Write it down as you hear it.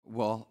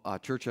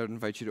Church, I would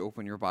invite you to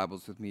open your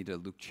Bibles with me to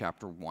Luke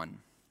chapter 1.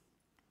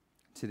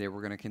 Today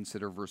we're going to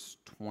consider verse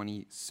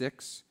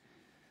 26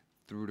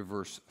 through to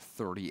verse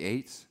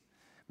 38.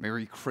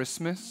 Merry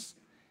Christmas.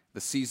 The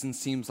season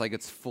seems like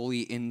it's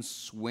fully in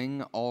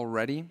swing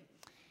already.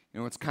 You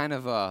know, it's kind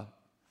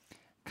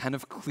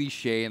of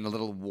cliche and a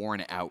little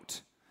worn out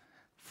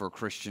for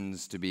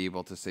Christians to be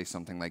able to say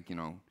something like,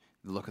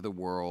 look at the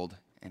world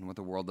and what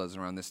the world does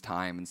around this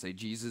time and say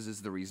Jesus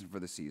is the reason for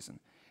the season.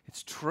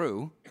 It's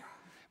true.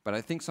 But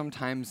I think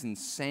sometimes in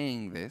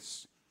saying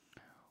this,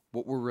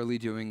 what we're really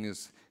doing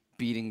is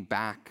beating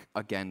back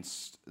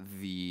against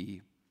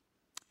the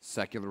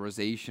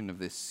secularization of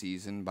this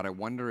season. But I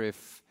wonder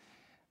if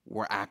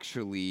we're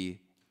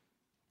actually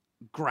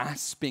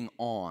grasping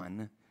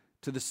on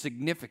to the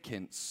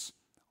significance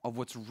of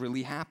what's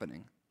really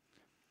happening.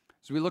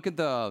 So we look at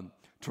the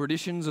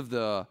traditions of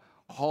the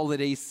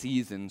holiday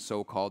season,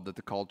 so-called, that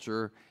the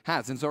culture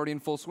has, and it's already in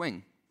full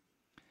swing.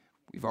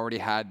 We've already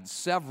had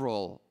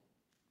several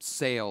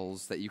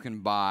sales that you can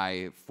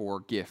buy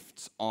for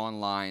gifts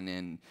online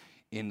and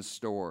in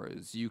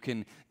stores. You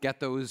can get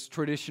those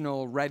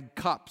traditional red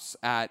cups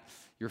at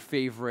your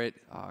favorite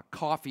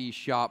coffee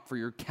shop for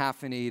your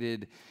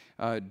caffeinated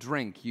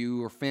drink.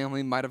 You or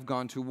family might have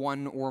gone to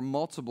one or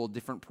multiple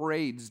different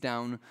parades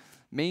down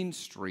Main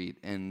Street,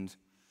 and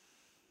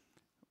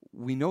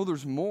we know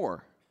there's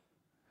more.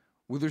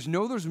 There's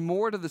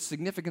more to the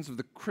significance of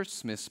the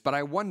Christmas, but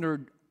I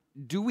wonder,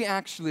 do we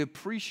actually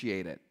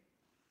appreciate it?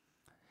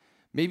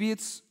 Maybe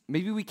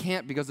we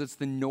can't because it's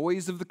the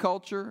noise of the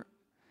culture.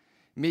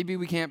 Maybe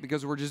we can't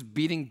because we're just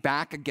beating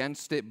back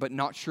against it but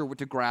not sure what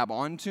to grab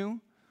onto.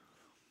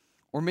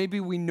 Or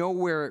maybe we know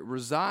where it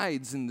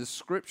resides in the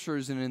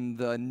scriptures and in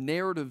the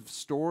narrative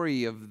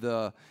story of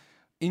the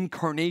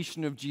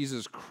incarnation of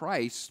Jesus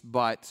Christ,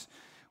 but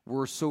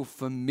we're so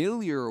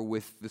familiar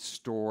with the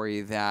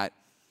story that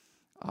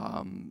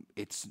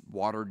it's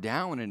watered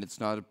down and it's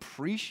not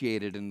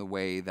appreciated in the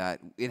way that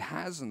it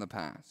has in the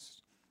past.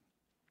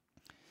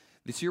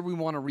 This year we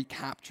want to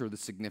recapture the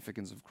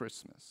significance of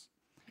Christmas.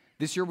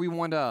 This year we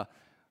want to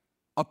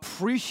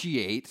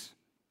appreciate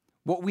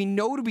what we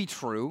know to be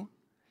true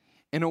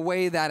in a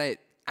way that it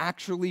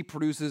actually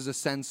produces a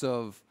sense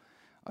of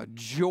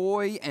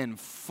joy and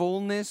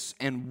fullness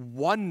and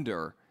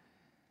wonder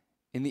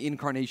in the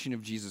incarnation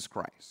of Jesus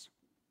Christ.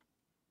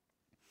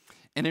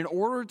 And in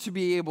order to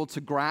be able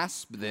to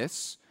grasp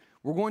this,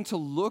 we're going to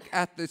look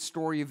at the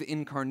story of the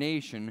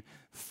incarnation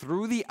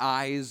through the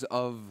eyes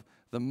of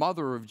the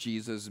mother of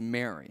Jesus,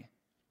 Mary.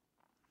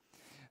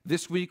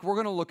 This week, we're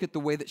going to look at the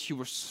way that she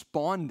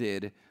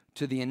responded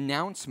to the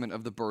announcement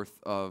of the birth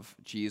of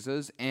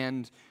Jesus.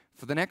 And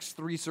for the next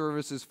 3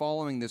 services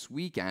following this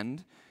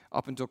weekend,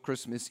 up until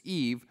Christmas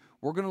Eve,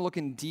 we're going to look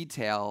in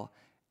detail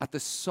at the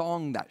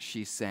song that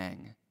she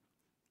sang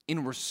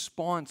in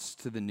response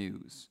to the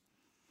news.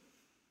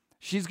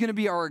 She's going to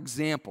be our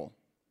example,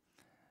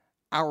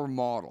 our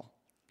model,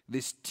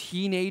 this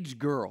teenage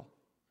girl.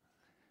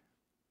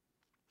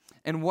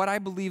 And what I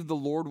believe the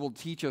Lord will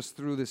teach us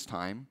through this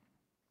time,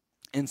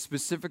 and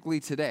specifically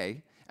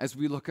today, as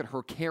we look at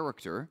her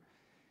character,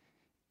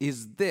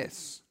 is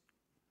this: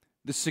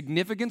 the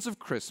significance of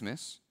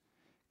Christmas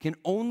can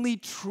only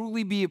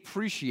truly be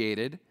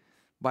appreciated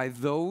by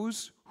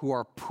those who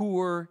are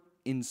poor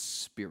in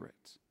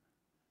spirit.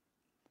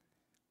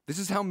 This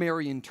is how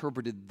Mary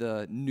interpreted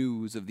the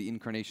news of the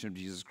incarnation of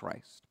Jesus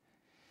Christ.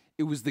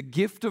 It was the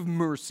gift of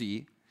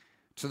mercy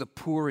to the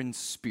poor in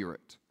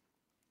spirit.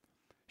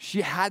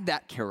 She had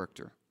that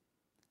character.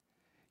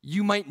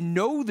 You might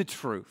know the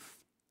truth,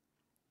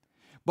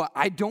 but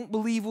I don't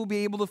believe we'll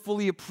be able to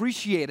fully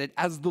appreciate it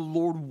as the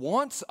Lord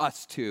wants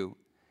us to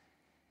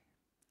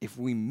if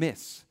we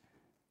miss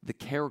the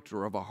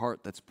character of a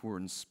heart that's poor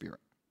in spirit.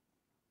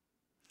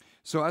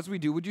 So as we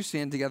do, would you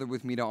stand together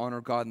with me to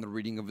honor God in the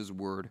reading of His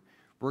Word?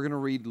 We're going to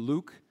read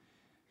Luke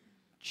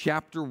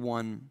chapter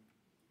 1,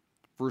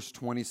 verse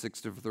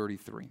 26 to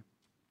 33.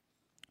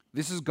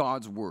 This is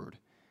God's Word.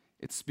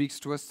 It speaks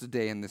to us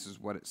today, and this is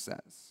what it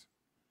says.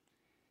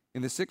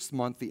 In the 6th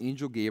month, the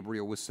angel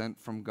Gabriel was sent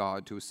from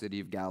God to a city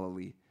of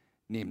Galilee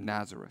named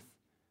Nazareth,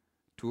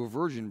 to a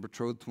virgin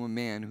betrothed to a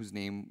man whose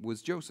name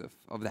was Joseph,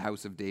 of the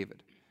house of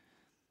David.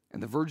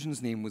 And the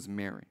virgin's name was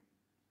Mary.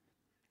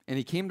 And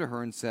he came to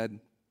her and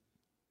said,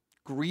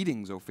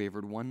 "Greetings, O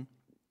favored one,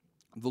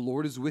 the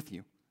Lord is with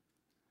you."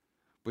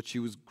 But she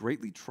was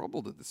greatly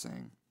troubled at the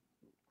saying,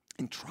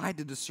 and tried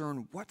to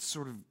discern what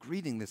sort of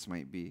greeting this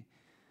might be.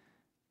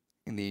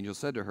 And the angel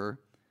said to her,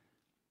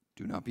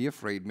 "Do not be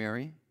afraid,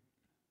 Mary,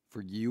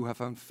 for you have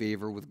found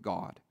favor with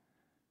God.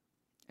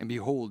 And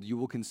behold, you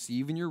will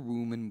conceive in your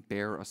womb and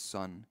bear a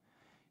son,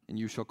 and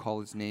you shall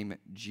call his name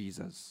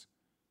Jesus.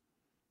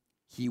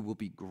 He will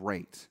be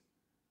great,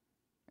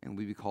 and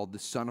will be called the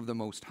Son of the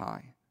Most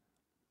High.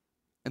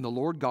 And the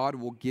Lord God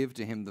will give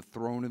to him the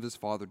throne of his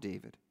father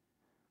David,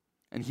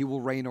 and he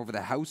will reign over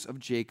the house of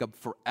Jacob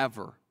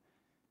forever,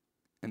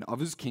 and of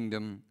his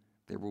kingdom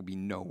there will be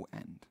no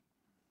end."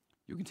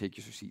 You can take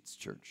your seats,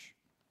 church.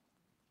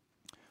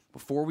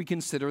 Before we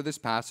consider this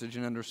passage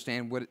and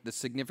understand what the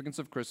significance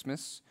of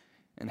Christmas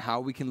and how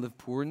we can live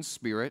poor in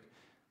spirit,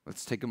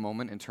 let's take a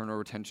moment and turn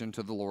our attention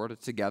to the Lord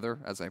together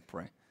as I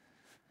pray.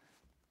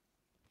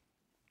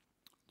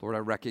 Lord, I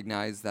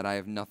recognize that I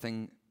have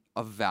nothing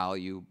of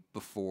value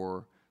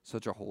before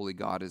such a holy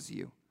God as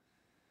you.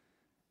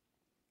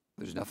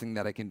 There's nothing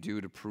that I can do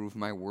to prove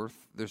my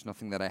worth. There's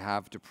nothing that I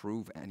have to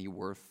prove any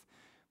worth.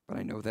 But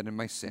I know that in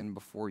my sin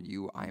before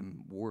you, I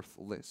am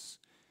worthless.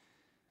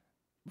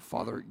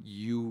 Father,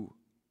 you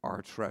are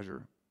a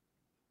treasure.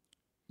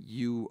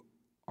 You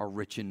are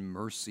rich in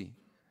mercy.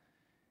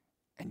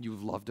 And you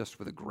loved us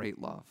with a great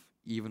love,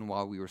 even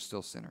while we were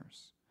still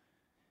sinners.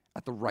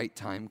 At the right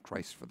time,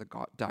 Christ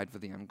died for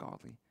the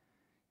ungodly.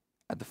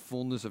 At the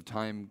fullness of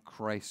time,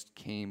 Christ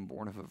came,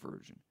 born of a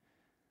virgin.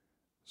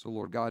 So,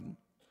 Lord God,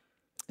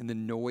 in the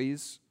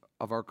noise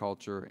of our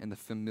culture and the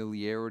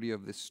familiarity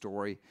of this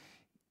story,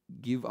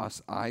 give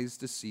us eyes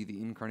to see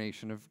the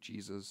incarnation of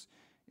Jesus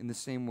in the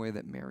same way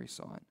that Mary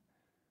saw it,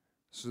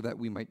 so that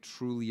we might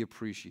truly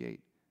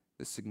appreciate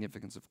the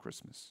significance of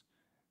Christmas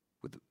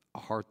with a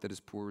heart that is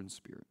poor in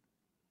spirit.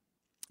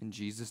 In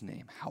Jesus'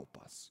 name, help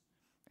us.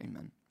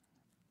 Amen.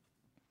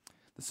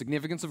 The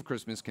significance of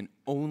Christmas can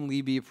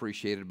only be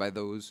appreciated by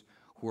those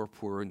who are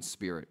poor in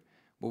spirit.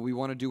 What we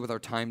want to do with our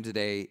time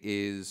today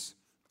is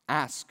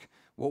ask,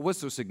 what was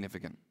so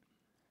significant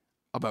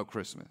about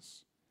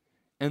Christmas?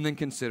 And then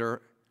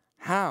consider,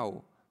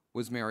 how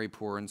was Mary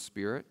poor in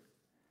spirit?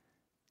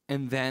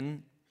 And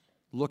then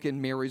look at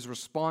Mary's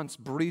response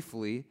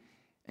briefly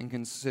and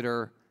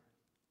consider,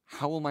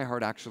 how will my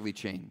heart actually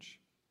change?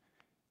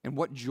 And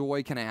what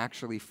joy can I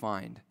actually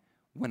find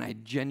when I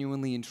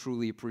genuinely and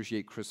truly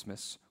appreciate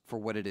Christmas for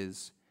what it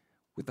is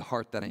with the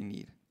heart that I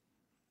need?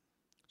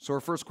 So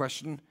our first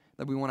question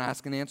that we want to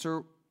ask and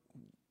answer,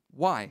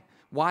 why?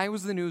 Why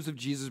was the news of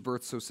Jesus'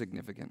 birth so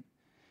significant?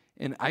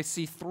 And I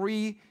see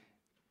three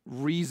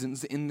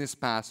reasons in this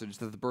passage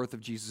that the birth of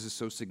Jesus is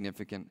so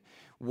significant.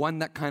 One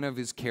that kind of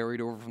is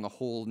carried over from the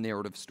whole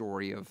narrative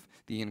story of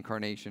the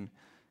incarnation.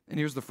 And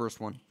here's the first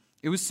one.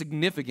 It was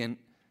significant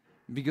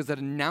because it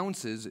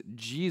announces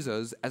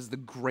Jesus as the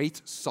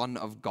great Son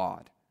of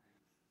God.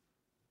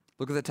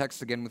 Look at the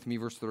text again with me,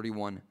 verse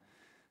 31.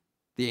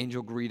 The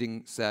angel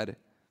greeting said,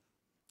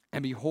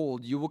 "And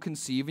behold, you will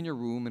conceive in your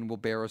womb and will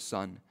bear a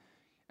son,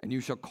 and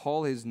you shall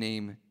call his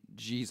name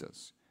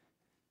Jesus.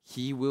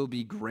 He will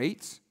be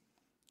great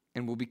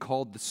and will be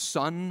called the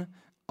Son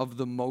of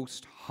the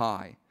Most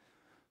High."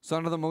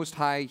 Son of the Most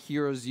High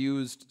here is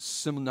used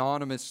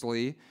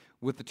synonymously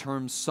with the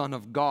term Son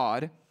of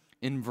God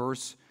in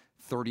verse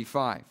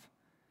 35.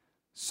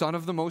 Son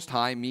of the Most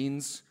High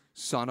means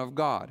Son of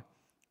God.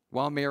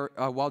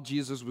 While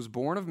Jesus was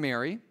born of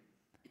Mary,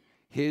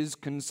 his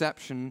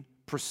conception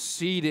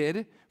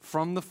proceeded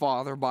from the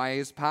Father by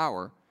his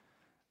power.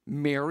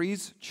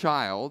 Mary's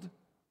child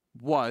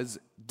was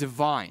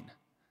divine.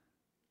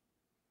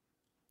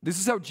 This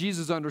is how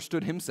Jesus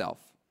understood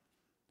himself.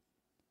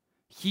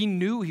 He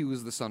knew he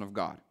was the Son of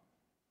God.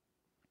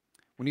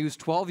 When he was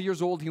 12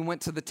 years old, he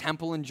went to the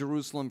temple in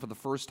Jerusalem for the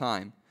first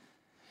time,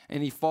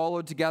 and he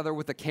followed together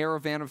with a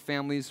caravan of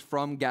families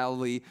from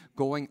Galilee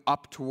going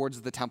up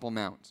towards the Temple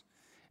Mount.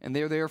 And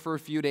they were there for a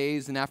few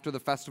days, and after the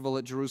festival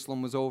at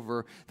Jerusalem was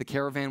over, the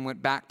caravan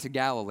went back to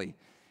Galilee.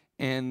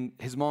 And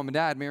his mom and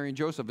dad, Mary and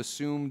Joseph,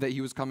 assumed that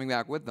he was coming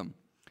back with them.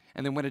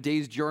 And then went a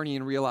day's journey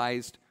and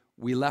realized,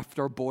 we left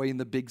our boy in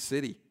the big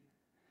city.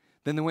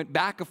 Then they went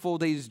back a full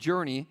day's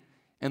journey,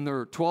 and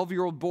their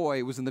 12-year-old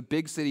boy was in the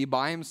big city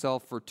by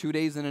himself for 2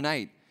 days and a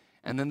night.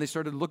 And then they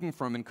started looking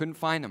for him and couldn't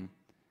find him.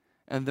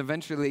 And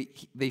eventually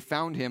they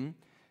found him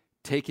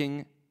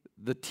taking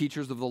the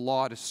teachers of the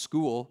law to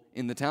school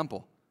in the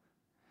temple.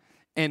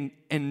 And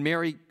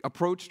Mary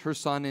approached her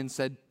son and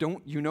said,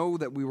 "Don't you know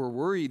that we were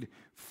worried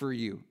for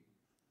you?"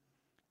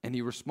 And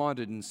he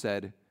responded and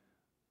said,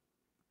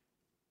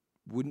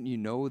 "Wouldn't you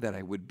know that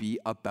I would be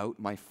about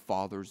my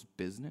Father's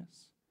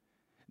business?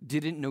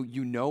 Didn't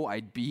you know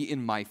I'd be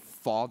in my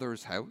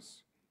Father's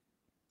house?"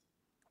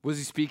 Was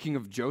he speaking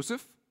of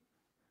Joseph?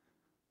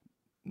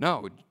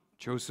 No,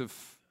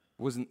 Joseph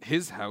wasn't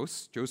his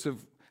house.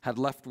 Joseph had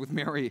left with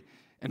Mary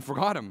and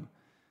forgot him.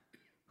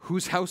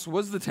 Whose house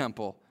was the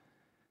temple?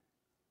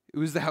 It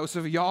was the house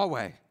of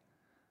Yahweh,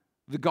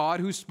 the God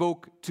who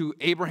spoke to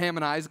Abraham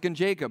and Isaac and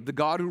Jacob, the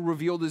God who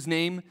revealed his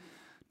name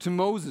to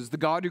Moses, the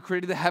God who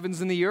created the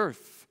heavens and the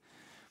earth.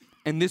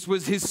 And this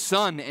was his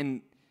son,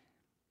 and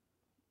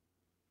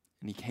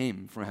he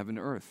came from heaven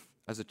to earth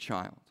as a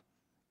child.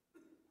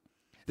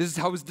 This is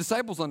how his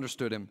disciples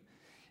understood him.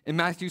 In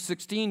Matthew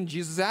 16,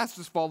 Jesus asked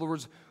his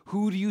followers,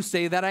 "Who do you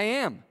say that I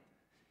am?"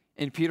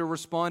 And Peter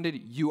responded,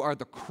 "You are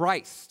the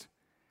Christ,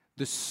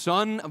 the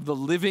Son of the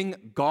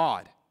living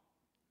God."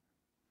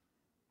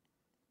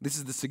 This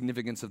is the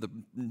significance of the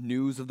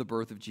news of the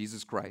birth of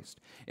Jesus Christ.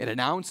 It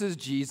announces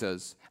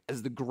Jesus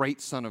as the great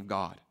Son of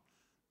God.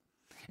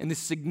 And this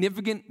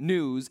significant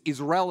news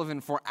is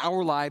relevant for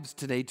our lives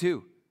today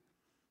too.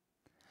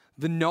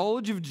 The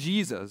knowledge of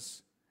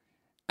Jesus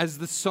as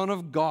the Son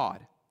of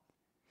God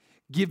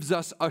gives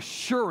us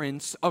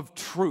assurance of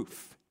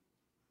truth.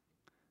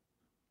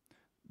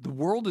 The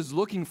world is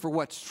looking for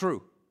what's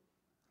true,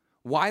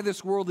 why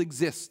this world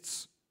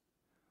exists,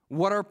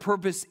 what our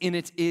purpose in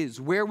it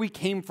is, where we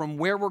came from,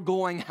 where we're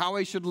going, how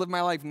I should live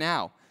my life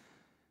now.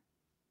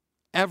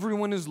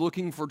 Everyone is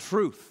looking for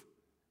truth.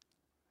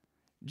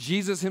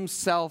 Jesus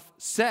himself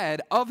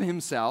said of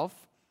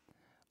himself,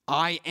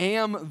 I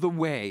am the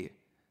way,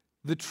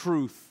 the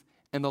truth,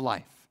 and the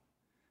life.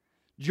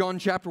 John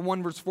chapter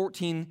 1 verse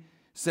 14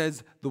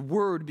 says, the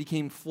Word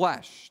became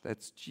flesh,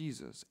 that's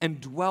Jesus, and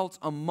dwelt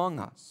among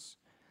us.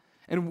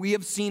 And we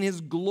have seen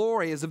his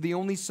glory as of the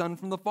only Son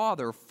from the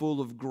Father, full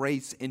of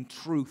grace and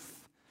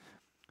truth.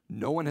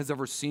 No one has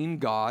ever seen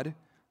God,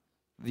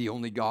 the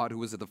only God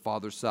who is at the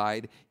Father's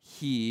side.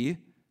 He,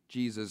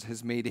 Jesus,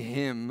 has made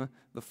him,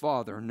 the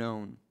Father,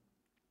 known.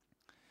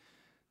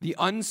 The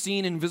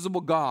unseen,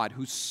 invisible God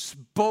who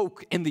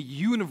spoke and the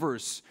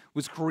universe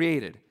was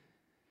created.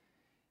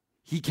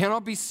 He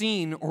cannot be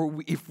seen, or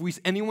if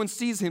anyone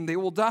sees him, they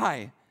will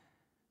die.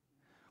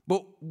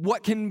 But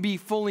what can be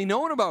fully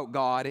known about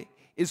God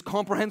is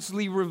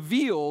comprehensively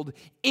revealed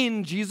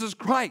in Jesus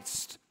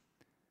Christ,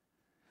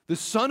 the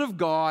Son of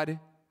God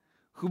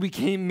who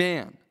became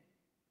man.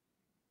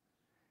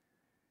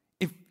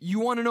 If you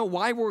want to know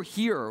why we're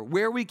here,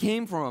 where we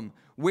came from,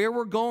 where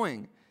we're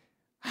going,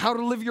 how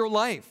to live your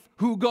life,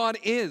 who God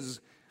is,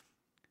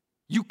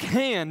 you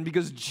can,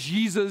 because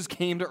Jesus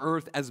came to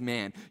earth as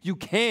man. You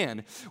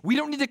can. We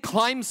don't need to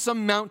climb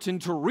some mountain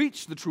to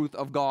reach the truth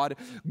of God.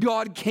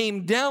 God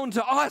came down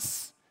to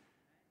us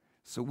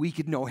so we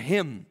could know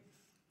him.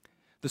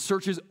 The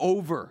search is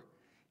over,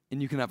 and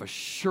you can have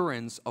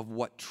assurance of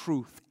what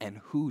truth and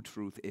who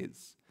truth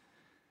is.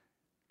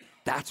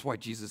 That's why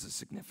Jesus is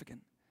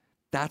significant.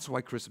 That's why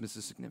Christmas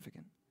is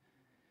significant.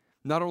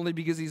 Not only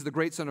because he's the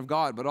great Son of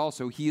God, but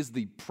also he is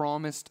the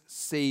promised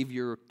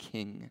Savior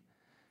King.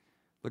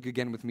 Look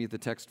again with me at the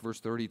text,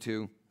 verse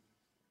 32.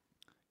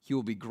 He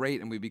will be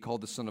great and will be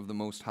called the Son of the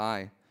Most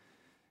High.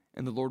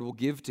 And the Lord will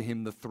give to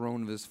him the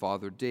throne of his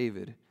father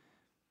David.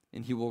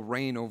 And he will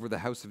reign over the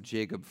house of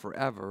Jacob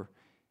forever.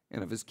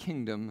 And of his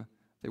kingdom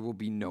there will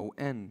be no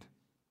end.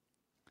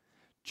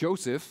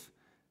 Joseph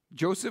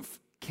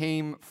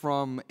came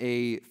from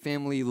a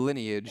family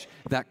lineage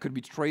that could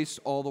be traced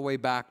all the way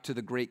back to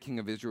the great king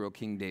of Israel,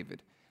 King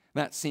David.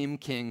 That same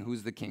king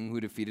who's the king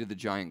who defeated the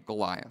giant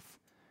Goliath.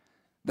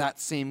 That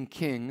same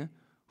king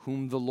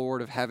whom the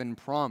Lord of heaven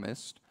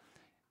promised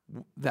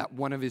that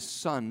one of his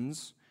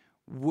sons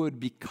would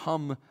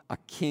become a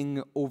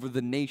king over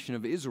the nation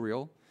of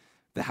Israel,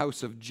 the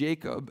house of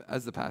Jacob,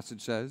 as the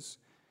passage says.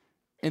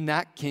 And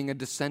that king, a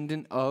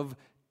descendant of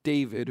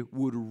David,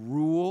 would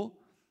rule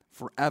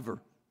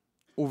forever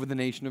over the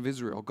nation of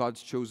Israel,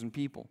 God's chosen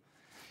people.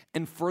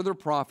 And further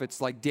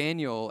prophets like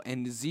Daniel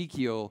and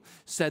Ezekiel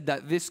said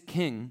that this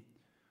king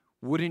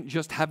wouldn't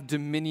just have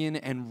dominion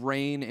and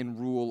reign and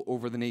rule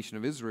over the nation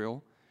of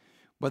Israel,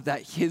 but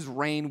that his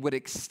reign would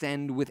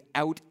extend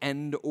without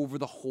end over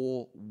the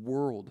whole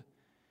world,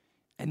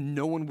 and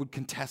no one would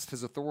contest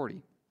his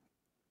authority.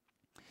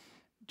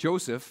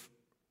 Joseph,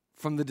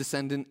 from a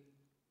descendant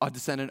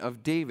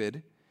of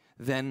David,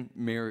 then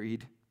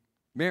married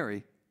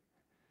Mary.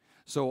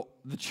 So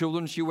the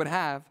children she would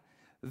have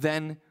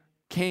then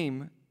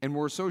came and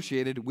were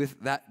associated with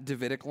that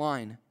Davidic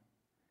line.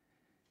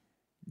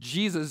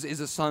 Jesus is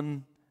a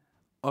son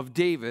of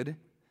David,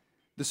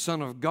 the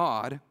Son of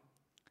God,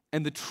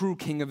 and the true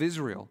King of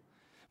Israel.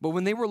 But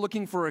when they were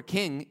looking for a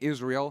king,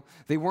 Israel,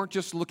 they weren't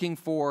just looking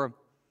for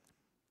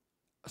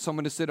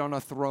someone to sit on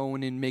a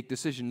throne and make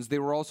decisions. They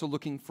were also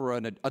looking for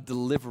a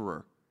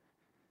deliverer.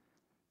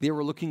 They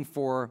were looking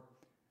for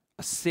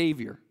a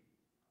savior.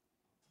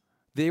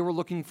 They were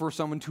looking for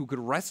someone who could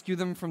rescue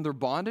them from their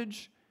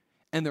bondage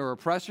and their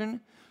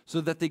oppression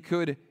so that they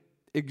could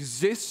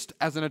exist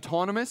as an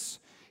autonomous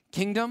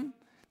kingdom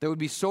that would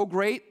be so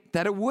great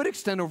that it would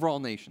extend over all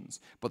nations.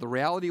 But the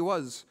reality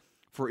was,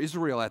 for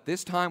Israel at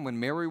this time when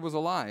Mary was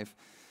alive,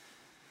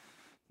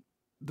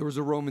 there was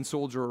a Roman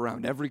soldier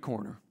around every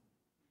corner.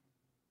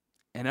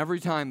 And every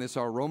time they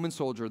saw a Roman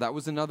soldier, that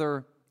was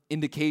another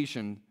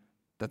indication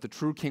that the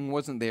true king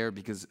wasn't there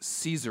because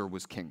Caesar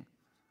was king.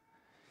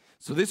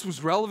 So this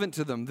was relevant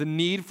to them, the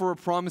need for a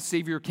promised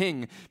Savior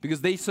king,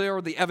 because they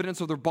saw the evidence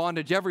of their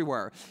bondage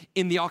everywhere,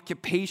 in the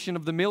occupation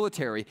of the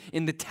military,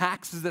 in the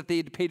taxes that they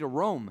had to pay to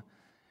Rome.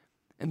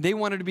 And they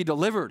wanted to be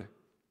delivered.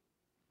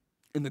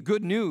 And the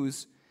good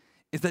news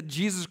is that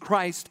Jesus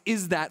Christ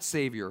is that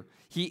Savior.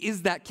 He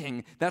is that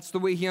king. That's the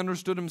way he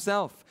understood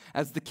himself,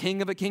 as the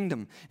king of a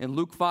kingdom. In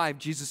Luke 5,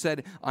 Jesus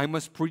said, I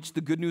must preach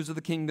the good news of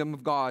the kingdom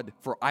of God,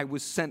 for I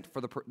was sent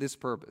for this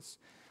purpose.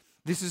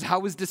 This is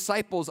how his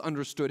disciples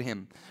understood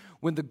him.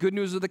 When the good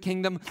news of the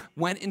kingdom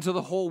went into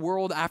the whole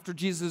world after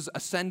Jesus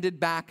ascended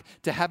back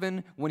to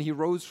heaven when he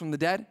rose from the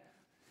dead,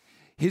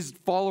 his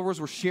followers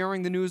were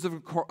sharing the news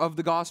of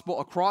the gospel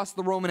across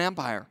the Roman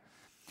Empire.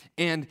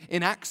 And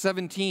in Acts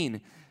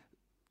 17,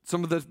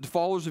 some of the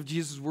followers of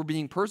Jesus were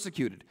being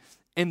persecuted.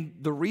 And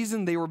the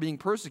reason they were being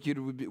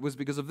persecuted was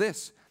because of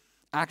this.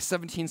 Acts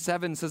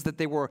 17:7 says that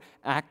they were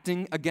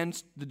acting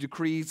against the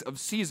decrees of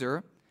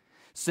Caesar,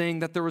 saying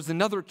that there was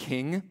another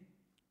king,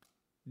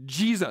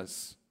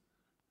 Jesus.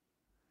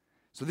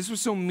 So this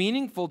was so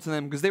meaningful to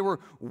them because they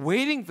were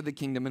waiting for the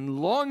kingdom and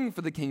longing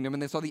for the kingdom,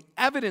 and they saw the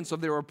evidence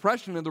of their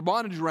oppression and their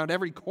bondage around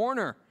every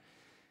corner.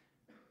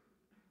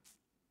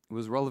 It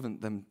was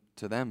relevant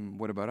to them.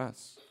 What about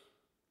us?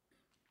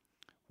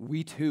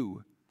 We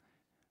too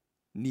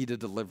need a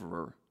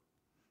deliverer.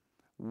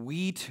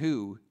 We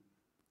too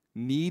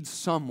need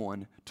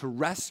someone to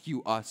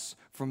rescue us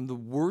from the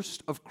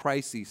worst of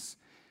crises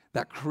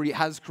that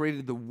has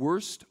created the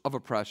worst of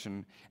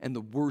oppression and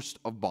the worst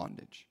of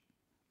bondage.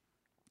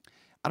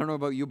 I don't know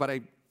about you, but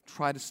I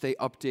try to stay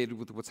updated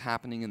with what's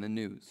happening in the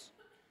news.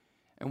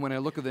 And when I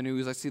look at the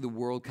news, I see the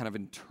world kind of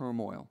in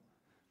turmoil.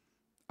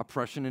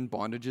 Oppression and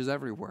bondage is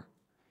everywhere,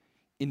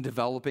 in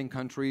developing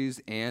countries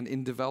and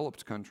in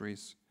developed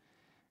countries.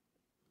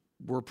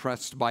 We're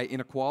oppressed by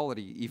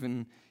inequality.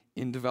 Even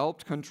in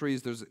developed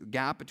countries, there's a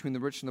gap between the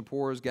rich and the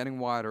poor is getting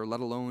wider, let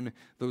alone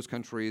those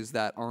countries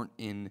that aren't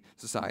in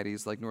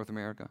societies like North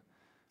America.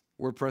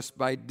 We're oppressed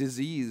by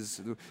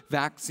disease.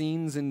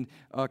 Vaccines and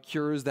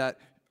cures that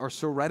are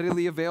so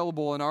readily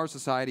available in our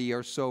society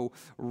are so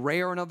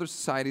rare in other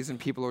societies, and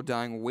people are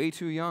dying way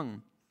too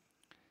young.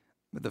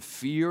 But the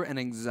fear and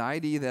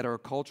anxiety that our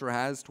culture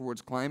has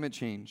towards climate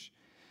change,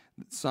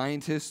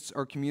 scientists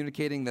are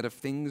communicating that if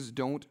things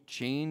don't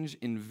change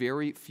in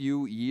very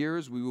few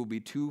years, we will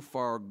be too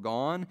far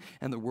gone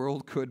and the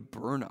world could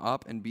burn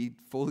up and be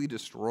fully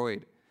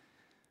destroyed.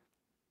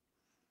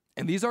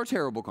 And these are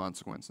terrible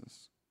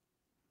consequences.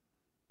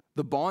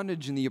 The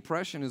bondage and the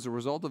oppression as a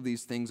result of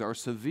these things are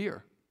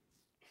severe.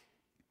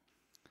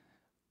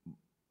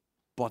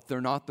 But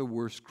they're not the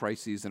worst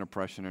crises and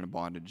oppression and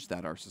bondage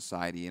that our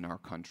society and our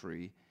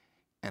country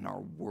and our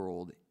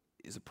world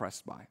is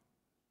oppressed by.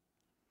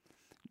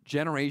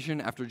 Generation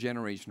after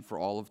generation for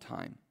all of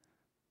time,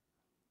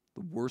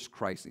 the worst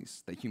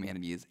crisis that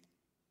humanity has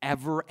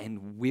ever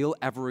and will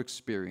ever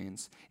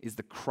experience is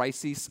the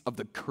crisis of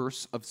the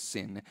curse of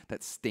sin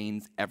that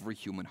stains every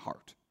human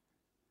heart.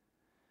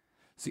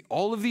 See,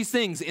 all of these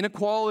things,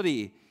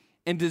 inequality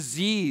and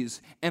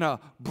disease and a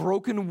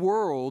broken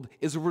world,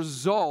 is a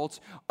result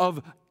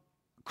of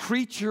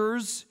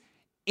creatures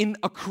in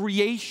a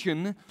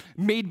creation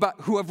made by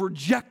who have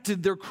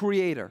rejected their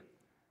creator.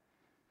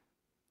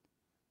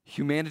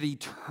 Humanity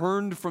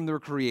turned from their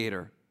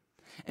creator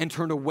and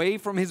turned away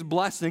from his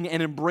blessing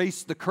and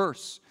embraced the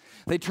curse.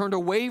 They turned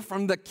away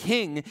from the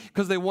king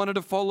because they wanted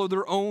to follow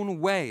their own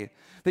way.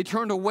 They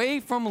turned away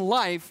from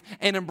life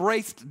and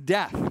embraced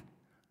death.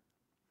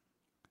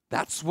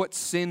 That's what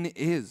sin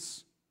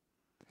is.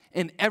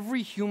 And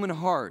every human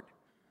heart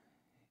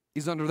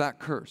is under that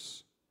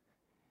curse.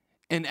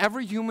 And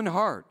every human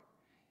heart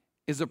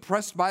is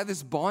oppressed by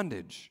this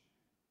bondage.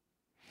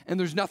 And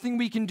there's nothing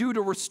we can do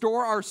to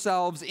restore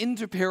ourselves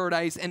into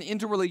paradise and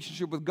into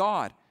relationship with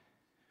God.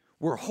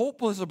 We're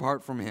hopeless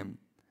apart from him.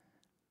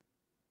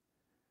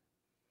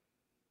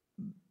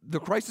 The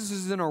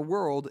crises in our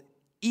world,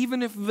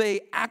 even if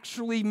they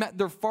actually met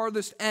their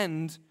farthest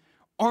end,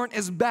 aren't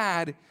as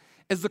bad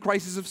as the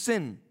crisis of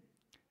sin.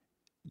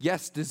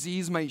 Yes,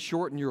 disease might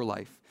shorten your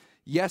life.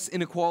 Yes,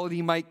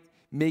 inequality might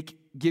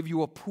give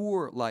you a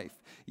poor life.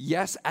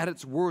 Yes, at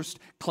its worst,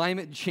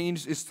 climate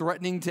change is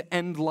threatening to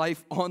end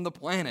life on the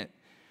planet.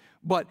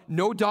 But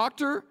no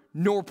doctor,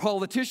 nor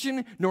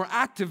politician, nor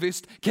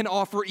activist can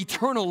offer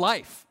eternal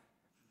life.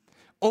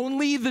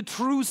 Only the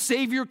true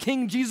Savior,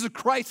 King Jesus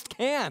Christ,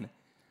 can.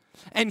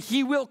 And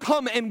he will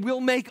come and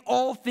will make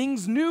all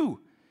things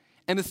new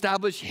and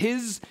establish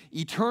his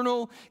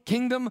eternal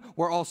kingdom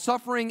where all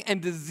suffering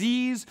and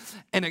disease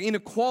and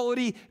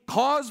inequality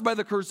caused by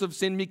the curse of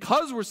sin,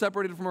 because we're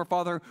separated from our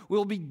Father,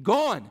 will be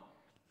gone,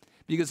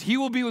 because he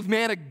will be with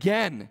man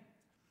again.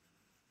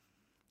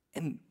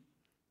 And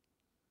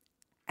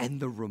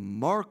the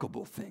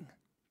remarkable thing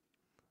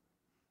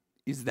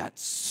is that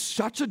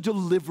such a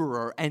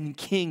deliverer and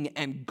king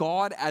and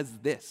God as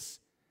this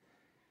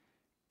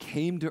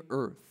came to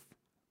earth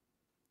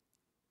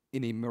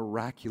in a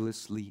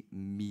miraculously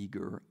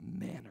meager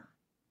manner.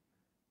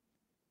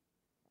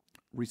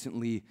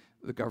 Recently,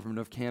 the government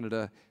of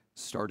Canada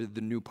started the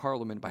new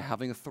parliament by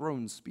having a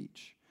throne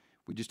speech.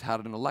 We just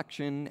had an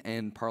election,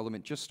 and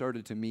Parliament just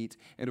started to meet,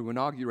 and to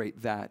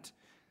inaugurate that,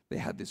 they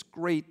had this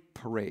great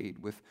parade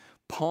with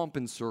pomp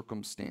and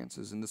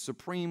circumstances, and the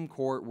Supreme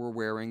Court were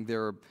wearing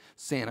their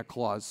Santa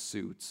Claus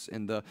suits,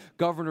 and the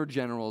Governor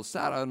General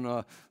sat on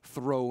a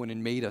throne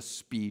and made a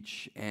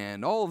speech,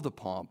 and all of the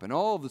pomp and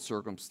all of the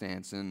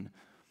circumstance, and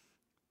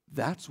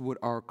that's what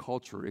our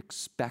culture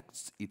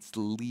expects its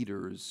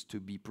leaders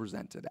to be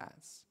presented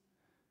as.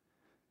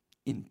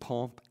 In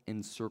pomp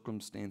and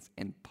circumstance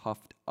and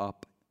puffed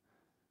up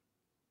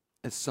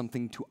as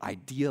something to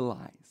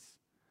idealize.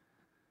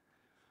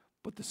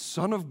 But the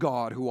Son of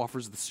God, who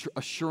offers the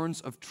assurance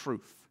of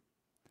truth,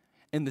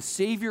 and the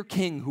Savior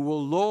King, who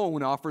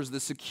alone offers the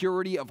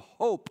security of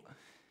hope,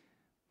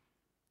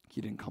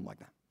 he didn't come like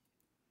that.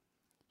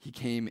 He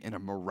came in a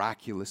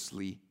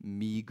miraculously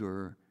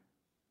meager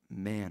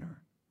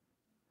manner.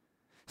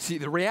 See,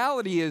 the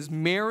reality is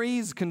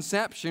Mary's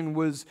conception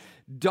was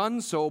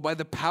done so by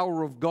the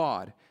power of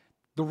God.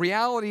 The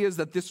reality is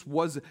that this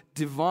was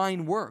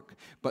divine work,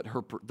 but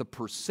the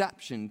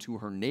perception to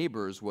her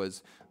neighbors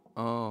was,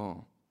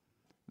 oh,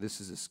 this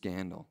is a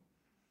scandal.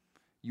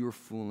 You were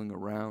fooling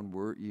around,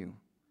 weren't you?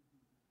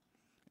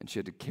 And she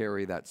had to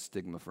carry that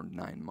stigma for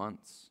 9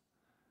 months.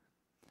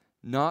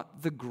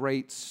 Not the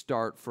great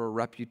start for a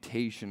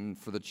reputation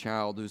for the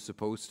child who's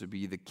supposed to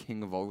be the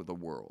king of all the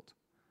world.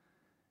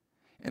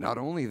 And not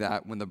only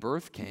that, when the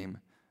birth came,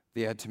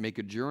 they had to make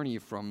a journey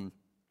from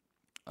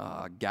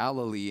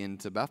Galilee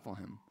into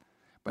Bethlehem.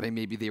 But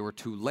maybe they were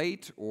too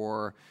late,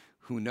 or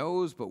who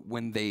knows, but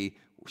when they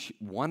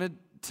wanted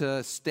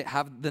to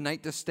have the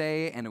night to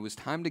stay and it was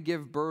time to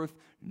give birth,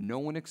 no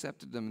one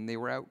accepted them and they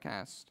were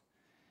outcast.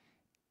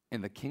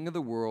 And the king of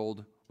the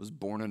world was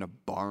born in a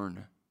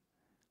barn.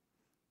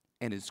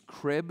 And his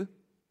crib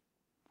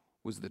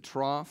was the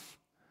trough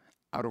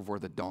out of where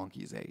the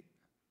donkeys ate.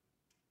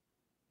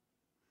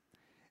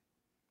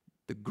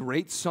 The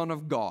great Son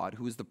of God,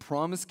 who is the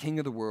promised King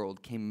of the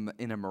world, came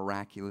in a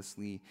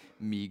miraculously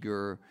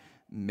meager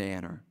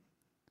manner.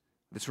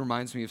 This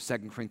reminds me of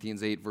 2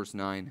 Corinthians 8, verse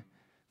 9.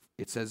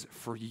 It says,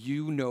 "For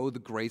you know the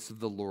grace of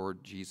the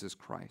Lord Jesus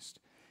Christ,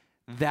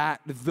 that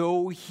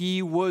though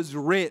he was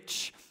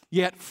rich,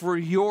 yet for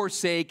your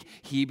sake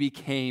he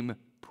became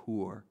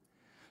poor,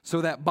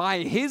 so that by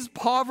his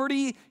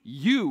poverty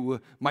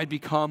you might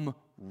become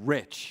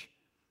rich."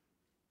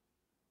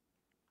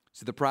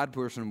 See, the proud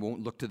person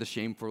won't look to the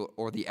shameful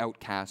or the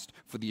outcast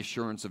for the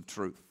assurance of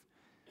truth.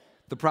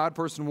 The proud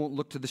person won't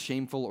look to the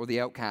shameful or the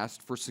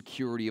outcast for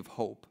security of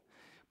hope.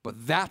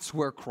 But that's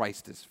where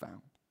Christ is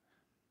found.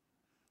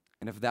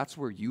 And if that's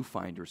where you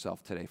find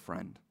yourself today,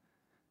 friend,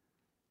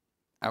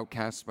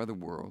 outcast by the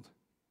world,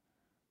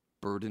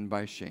 burdened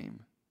by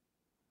shame,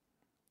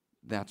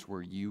 that's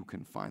where you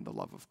can find the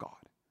love of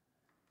God.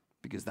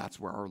 Because that's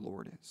where our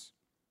Lord is.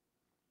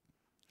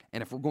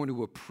 And if we're going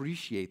to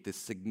appreciate the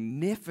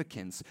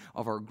significance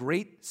of our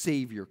great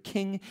Savior,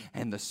 King,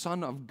 and the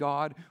Son of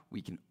God, we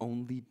can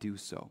only do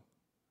so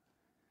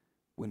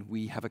when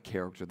we have a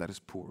character that is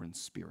poor in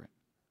spirit.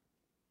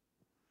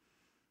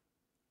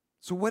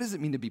 So what does it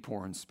mean to be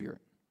poor in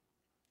spirit?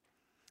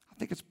 I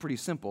think it's pretty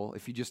simple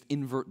if you just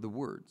invert the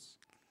words.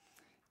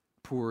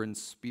 Poor in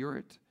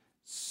spirit,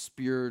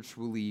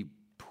 spiritually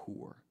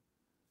poor.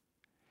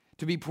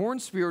 To be poor in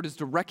spirit is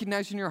to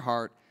recognize in your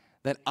heart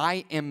that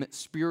I am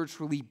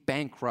spiritually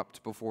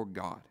bankrupt before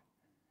God.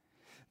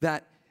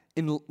 That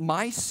in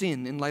my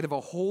sin, in light of a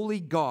holy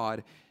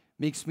God,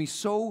 makes me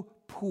so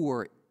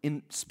poor,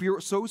 in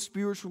spirit, so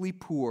spiritually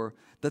poor,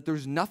 that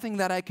there's nothing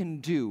that I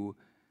can do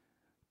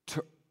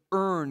to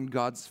earn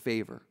God's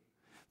favor.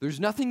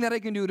 There's nothing that I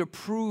can do to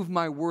prove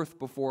my worth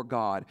before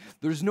God.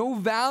 There's no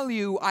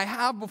value I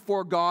have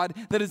before God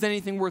that is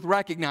anything worth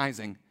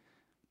recognizing.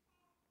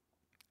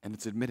 And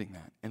it's admitting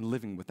that and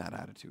living with that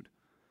attitude.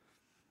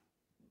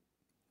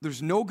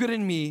 There's no good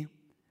in me.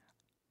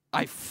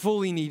 I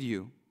fully need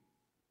you.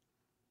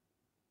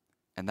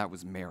 And that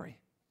was Mary.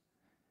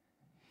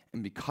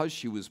 And because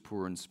she was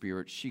poor in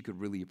spirit, she could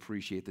really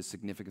appreciate the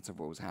significance of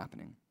what was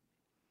happening.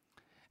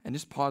 And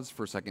just pause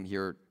for a second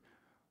here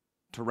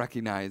to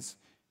recognize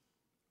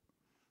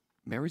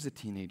Mary's a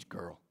teenage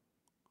girl.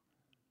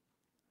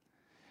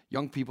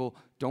 Young people,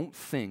 don't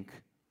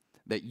think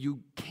that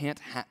you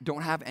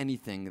don't have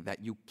anything that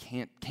you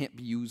can't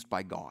be used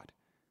by God.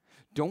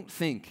 Don't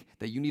think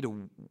that you need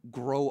to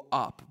grow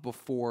up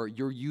before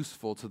you're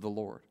useful to the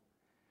Lord.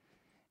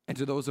 And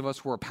to those of us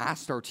who are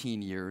past our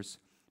teen years,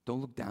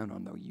 don't look down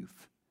on the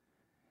youth.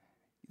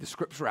 The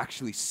scripture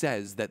actually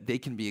says that they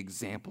can be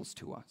examples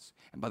to us.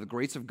 And by the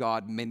grace of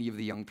God, many of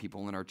the young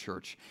people in our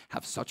church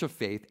have such a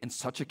faith and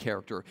such a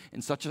character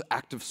and such an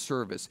act of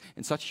service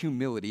and such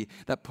humility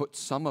that puts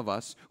some of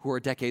us who are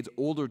decades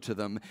older to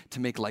them to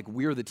make like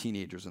we're the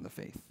teenagers in the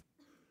faith.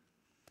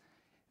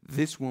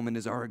 This woman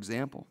is our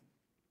example.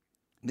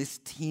 This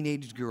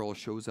teenage girl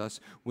shows us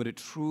what it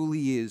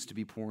truly is to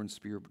be poor in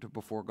spirit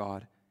before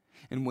God.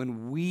 And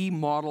when we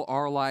model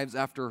our lives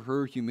after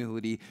her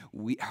humility,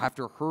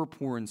 after her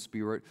poor in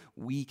spirit,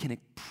 we can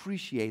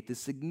appreciate the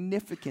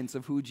significance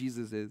of who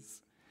Jesus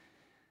is.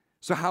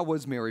 So how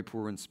was Mary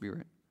poor in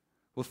spirit?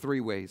 Well, 3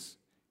 ways.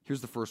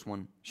 Here's the first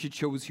one. She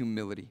chose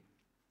humility.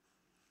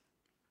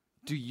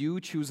 Do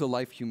you choose a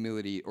life of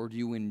humility, or do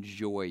you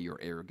enjoy your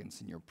arrogance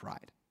and your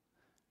pride?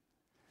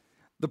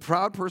 The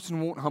proud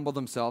person won't humble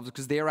themselves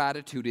because their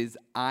attitude is,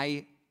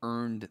 I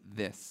earned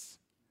this.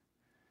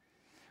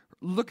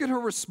 Look at her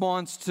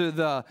response to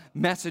the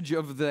message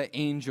of the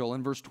angel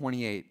in verse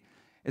 28.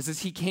 It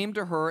says, he came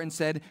to her and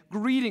said,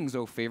 greetings,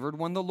 O favored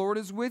one, the Lord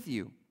is with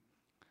you.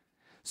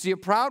 See, a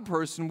proud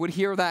person would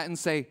hear that and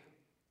say,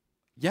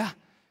 yeah,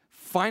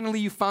 finally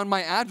you found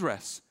my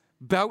address.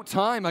 About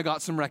time I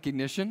got some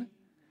recognition.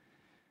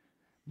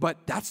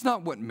 But that's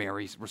not what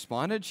Mary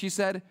responded. She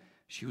said,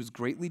 she was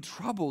greatly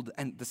troubled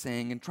at the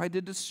saying and tried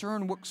to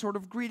discern what sort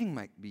of greeting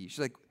might be. She's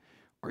like,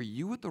 are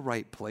you at the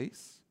right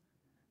place?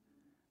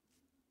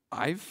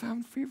 I've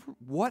found favor?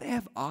 What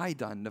have I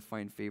done to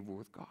find favor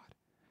with God?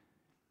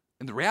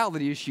 And the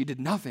reality is she did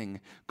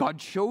nothing. God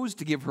chose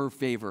to give her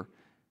favor.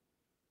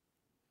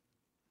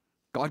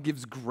 God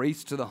gives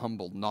grace to the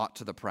humble, not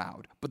to the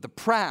proud. But the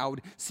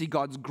proud see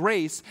God's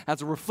grace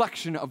as a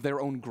reflection of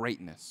their own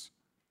greatness.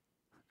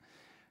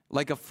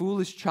 Like a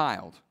foolish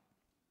child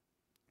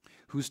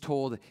who's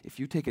told, if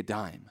you take a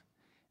dime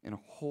and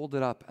hold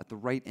it up at the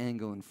right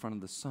angle in front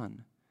of the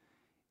sun,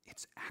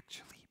 it's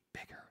actually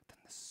bigger than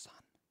the sun.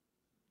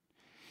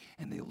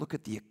 And they look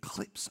at the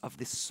eclipse of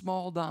this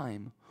small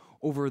dime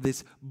over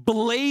this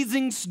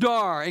blazing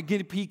star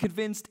and be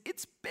convinced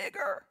it's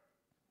bigger.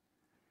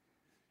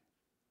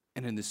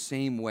 And in the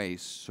same way,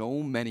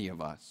 so many of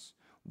us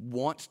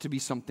want to be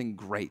something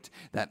great,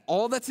 that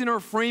all that's in our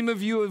frame of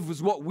view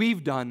is what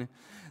we've done,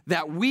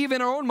 that we've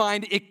in our own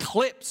mind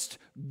eclipsed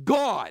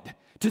God,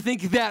 to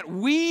think that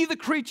we, the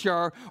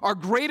creature, are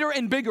greater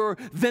and bigger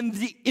than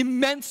the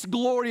immense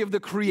glory of the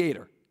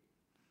Creator.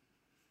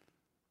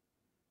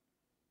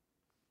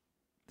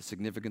 The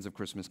significance of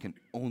Christmas can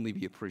only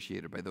be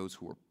appreciated by those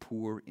who are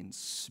poor in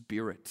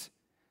spirit.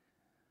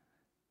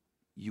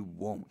 You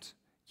won't.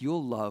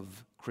 You'll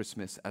love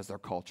Christmas as their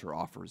culture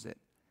offers it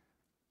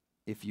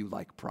if you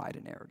like pride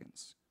and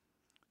arrogance.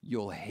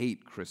 You'll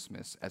hate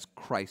Christmas as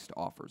Christ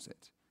offers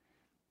it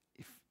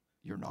if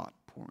you're not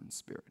poor in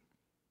spirit.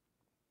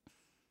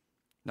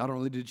 Not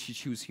only did she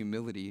choose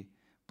humility,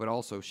 but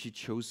also she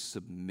chose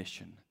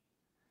submission.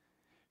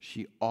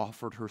 She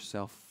offered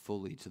herself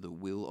fully to the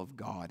will of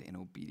God in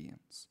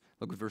obedience.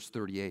 Look at verse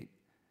 38.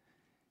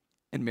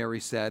 And Mary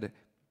said,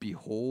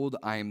 "Behold,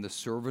 I am the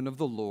servant of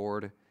the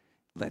Lord.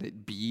 Let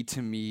it be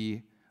to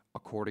me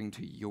according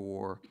to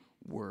your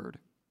word."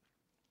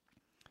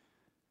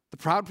 The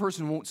proud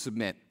person won't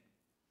submit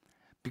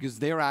because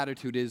their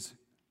attitude is,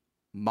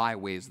 my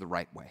way is the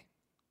right way.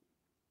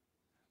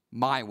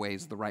 My way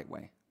is the right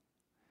way.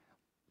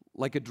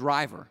 Like a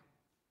driver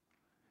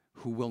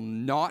who will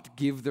not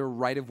give their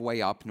right of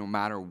way up no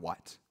matter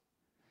what,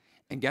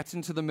 and gets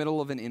into the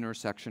middle of an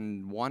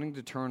intersection wanting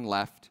to turn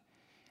left,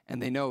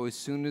 and they know as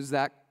soon as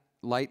that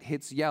light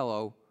hits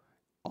yellow,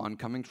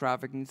 oncoming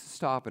traffic needs to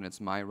stop, and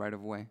it's my right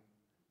of way.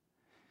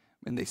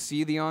 And they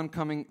see the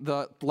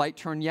light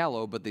turn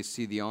yellow, but they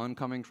see the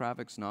oncoming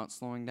traffic's not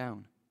slowing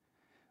down.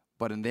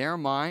 But in their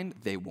mind,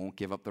 they won't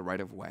give up the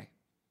right of way.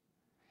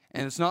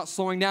 And it's not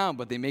slowing down,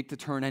 but they make the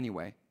turn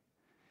anyway.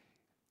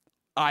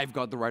 I've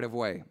got the right of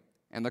way.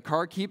 And the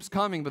car keeps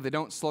coming, but they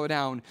don't slow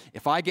down.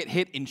 If I get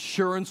hit,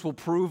 insurance will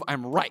prove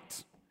I'm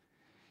right.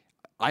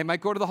 I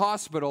might go to the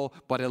hospital,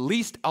 but at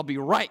least I'll be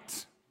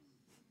right.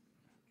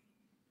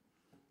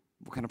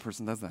 What kind of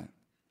person does that?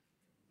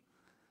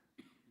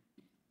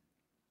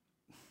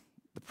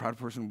 The proud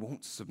person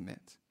won't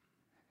submit.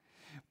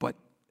 But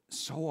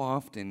so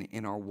often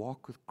in our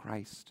walk with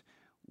Christ,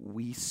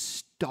 we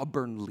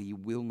stubbornly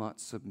will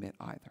not submit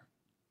either.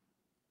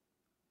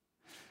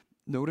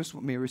 Notice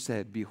what Mary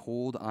said,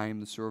 "Behold, I am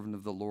the servant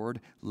of the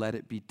Lord. Let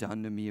it be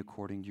done to me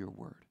according to your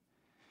word."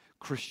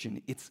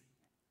 Christian, it's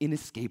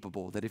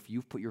inescapable that if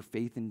you've put your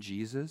faith in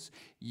Jesus,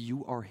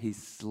 you are his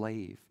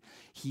slave.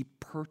 He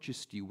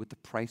purchased you with the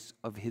price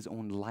of his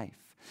own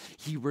life.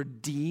 He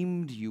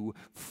redeemed you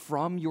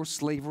from your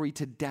slavery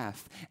to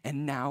death,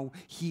 and now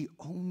he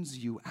owns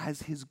you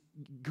as his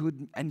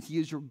good, and he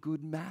is your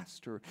good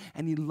master,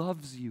 and he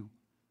loves you.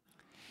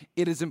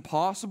 It is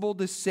impossible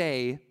to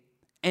say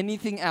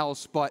anything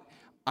else but,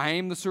 "I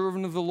am the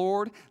servant of the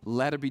Lord,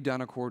 let it be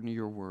done according to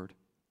your word."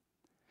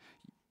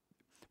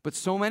 But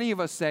so many of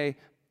us say,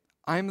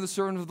 "I am the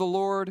servant of the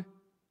Lord.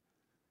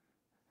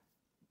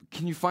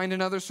 Can you find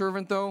another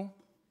servant though?"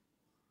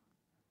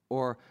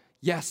 Or,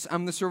 "Yes,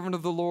 I'm the servant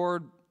of the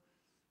Lord,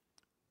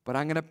 but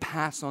I'm going to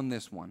pass on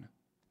this one."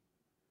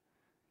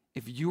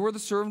 If you are the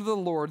servant of the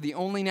Lord, the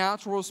only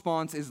natural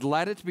response is,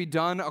 "Let it be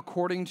done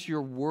according to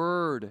your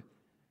word."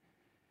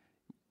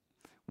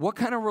 What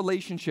kind of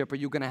relationship are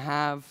you going to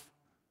have,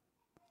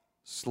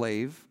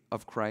 slave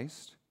of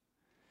Christ?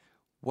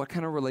 What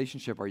kind of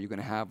relationship are you going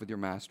to have with your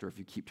master if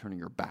you keep turning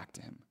your back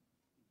to him?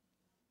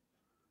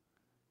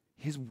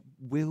 His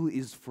will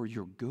is for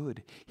your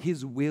good.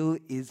 His will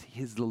is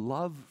his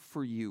love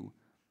for you.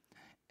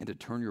 And to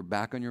turn your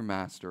back on your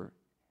master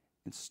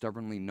and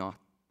stubbornly not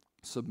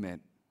submit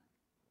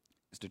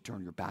is to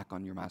turn your back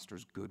on your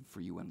master's good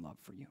for you and love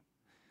for you.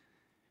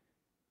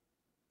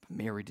 But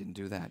Mary didn't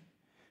do that.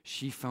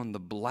 She found the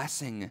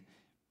blessing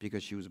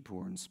because she was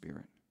poor in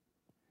spirit.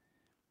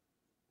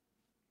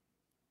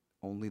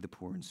 Only the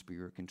poor in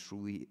spirit can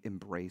truly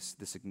embrace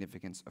the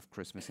significance of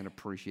Christmas and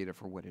appreciate it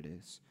for what it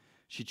is.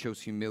 She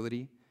chose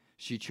humility,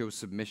 she chose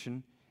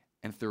submission,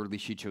 and thirdly,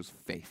 she chose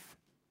faith.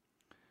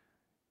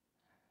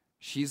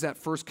 She's at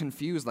first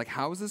confused, like,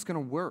 how is this going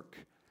to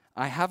work?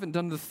 I haven't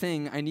done the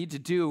thing I need to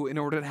do in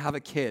order to have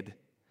a kid.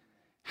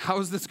 How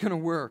is this going to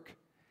work?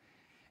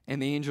 And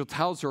the angel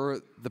tells her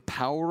the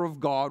power of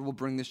God will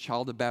bring this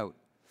child about.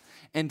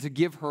 And to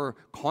give her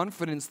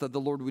confidence that the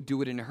Lord would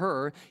do it in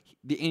her,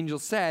 the angel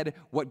said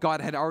what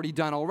God had already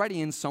done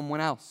in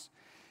someone else.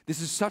 This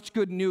is such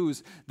good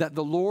news that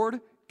the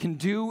Lord can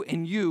do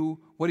in you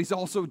what he's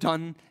also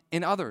done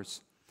in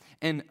others.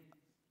 And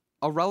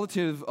a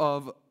relative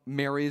of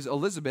Mary's,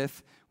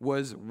 Elizabeth,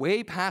 was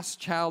way past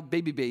child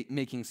baby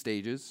making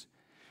stages,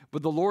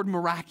 but the Lord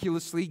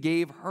miraculously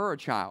gave her a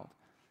child.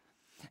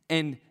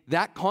 And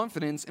that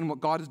confidence in what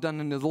God has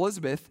done in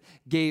Elizabeth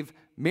gave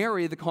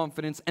Mary the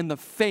confidence and the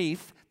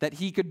faith that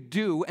he could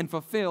do and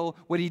fulfill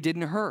what he did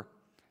in her.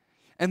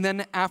 And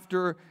then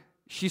after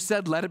she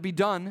said, "Let it be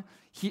done,"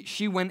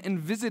 she went and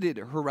visited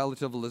her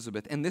relative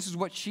Elizabeth. And this is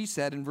what she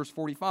said in verse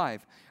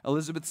 45.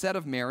 Elizabeth said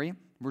of Mary,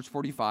 verse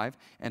 45,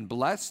 "And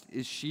blessed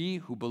is she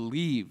who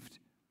believed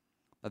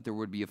that there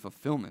would be a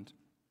fulfillment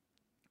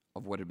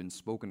of what had been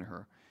spoken to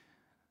her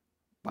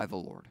by the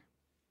Lord."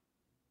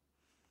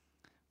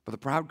 But the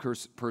proud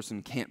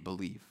person can't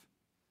believe,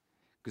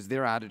 because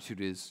their attitude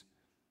is,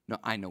 "No,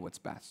 I know what's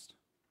best.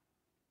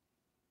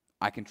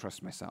 I can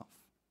trust myself.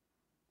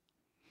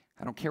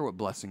 I don't care what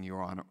blessing you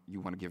want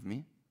to give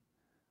me.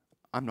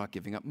 I'm not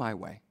giving up my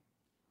way.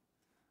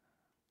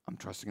 I'm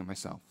trusting in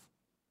myself.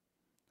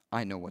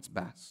 I know what's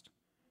best."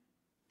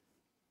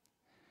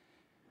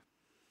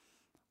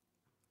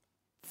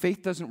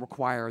 Faith doesn't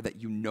require that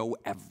you know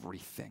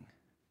everything,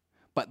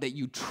 but that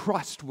you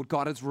trust what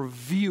God has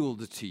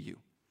revealed to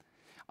you.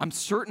 I'm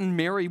certain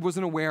Mary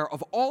wasn't aware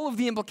of all of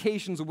the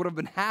implications of what have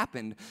been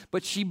happened,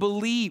 but she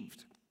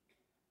believed.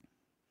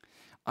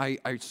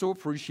 I so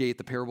appreciate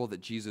the parable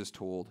that Jesus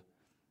told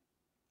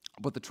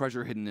about the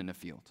treasure hidden in a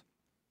field.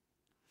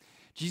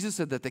 Jesus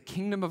said that the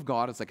kingdom of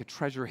God is like a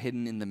treasure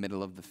hidden in the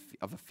middle of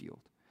a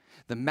field.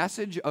 The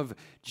message of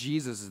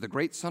Jesus is the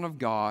great Son of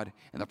God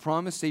and the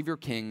promised Savior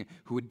King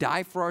who would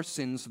die for our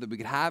sins so that we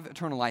could have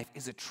eternal life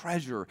is a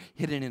treasure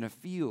hidden in a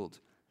field.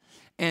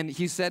 And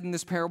he said in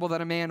this parable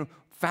that a man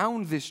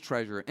found this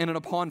treasure, and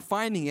upon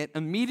finding it,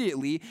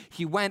 immediately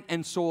he went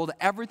and sold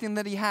everything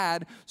that he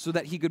had so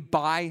that he could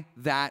buy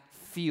that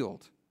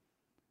field.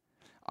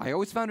 I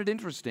always found it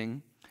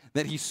interesting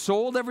that he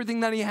sold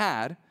everything that he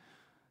had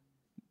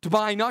to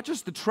buy not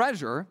just the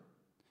treasure,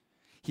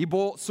 he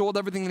sold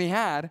everything that he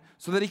had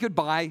so that he could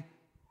buy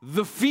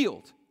the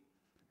field.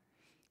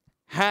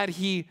 Had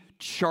he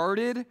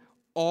charted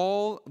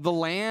all the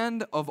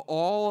land of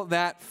all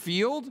that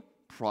field?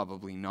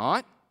 Probably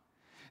not.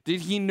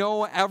 Did he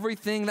know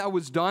everything that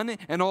was done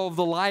and all of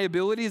the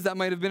liabilities that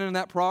might have been in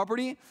that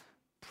property?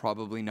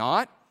 Probably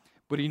not.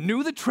 But he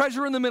knew the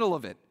treasure in the middle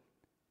of it.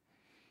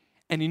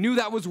 And he knew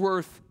that was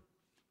worth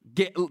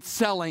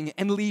selling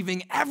and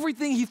leaving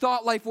everything he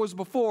thought life was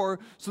before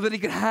so that he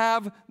could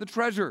have the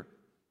treasure.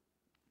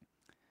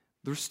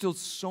 There's still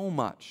so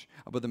much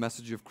about the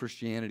message of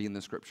Christianity in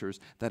the scriptures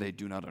that I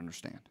do not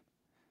understand.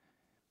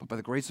 But by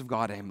the grace of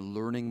God, I am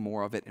learning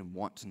more of it and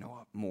want to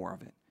know more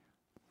of it.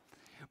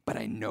 But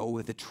I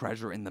know the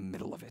treasure in the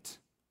middle of it.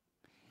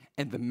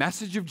 And the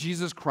message of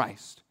Jesus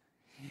Christ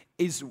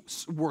is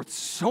worth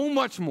so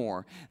much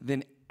more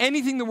than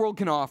anything the world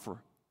can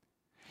offer.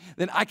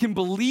 Then I can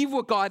believe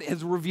what God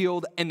has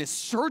revealed and is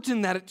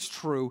certain that it's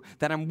true,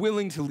 that I'm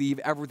willing to leave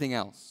everything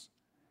else.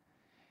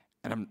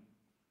 And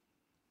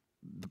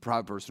the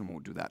proud person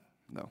won't do that,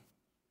 though.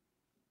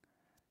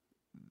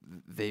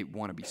 They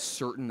want to be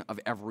certain of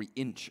every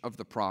inch of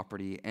the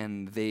property,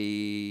 and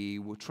they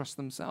will trust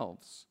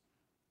themselves.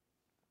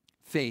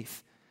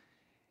 Faith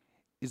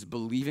is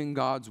believing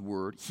God's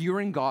word,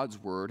 hearing God's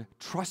word,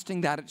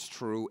 trusting that it's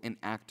true, and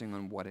acting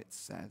on what it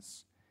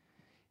says.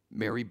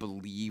 Mary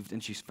believed,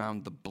 and she's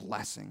found the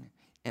blessing,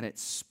 and it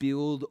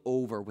spilled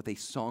over with a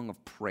song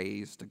of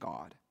praise to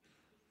God.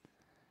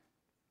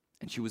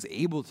 And she was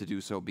able to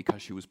do so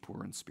because she was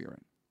poor in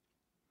spirit,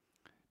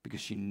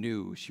 because she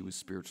knew she was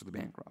spiritually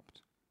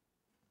bankrupt.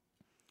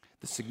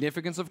 The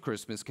significance of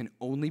Christmas can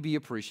only be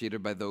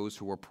appreciated by those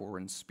who are poor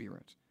in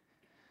spirit.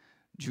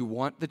 Do you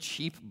want the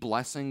cheap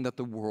blessing that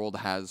the world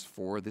has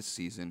for this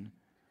season,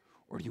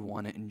 or do you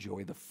want to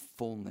enjoy the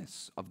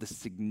fullness of the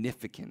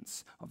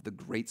significance of the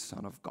great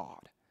Son of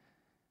God,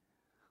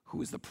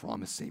 who is the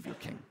promised Savior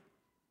King?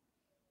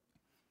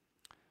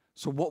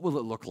 So what will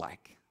it look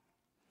like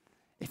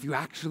if you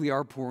actually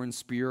are poor in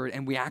spirit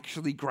and we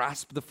actually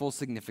grasp the full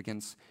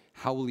significance?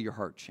 How will your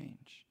heart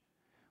change?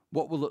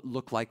 What will it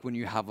look like when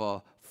you have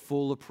a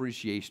full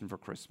appreciation for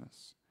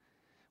Christmas?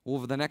 Well,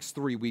 over the next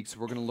 3 weeks,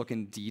 we're going to look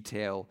in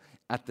detail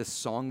at the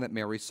song that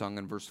Mary sung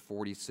in verse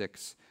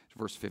 46 to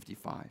verse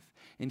 55,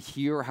 and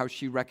hear how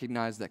she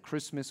recognized that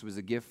Christmas was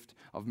a gift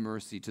of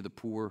mercy to the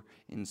poor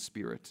in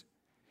spirit.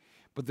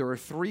 But there are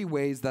 3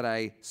 ways that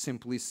I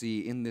simply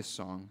see in this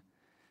song,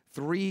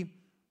 3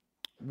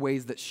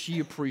 ways that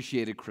she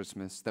appreciated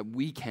Christmas that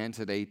we can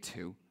today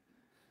too.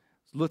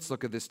 Let's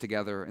look at this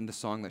together in the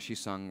song that she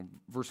sung,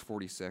 verse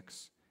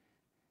 46.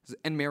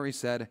 And Mary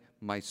said,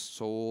 "My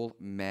soul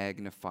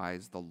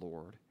magnifies the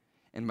Lord,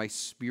 and my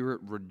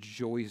spirit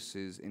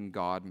rejoices in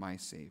God my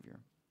Savior."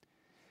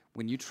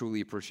 When you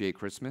truly appreciate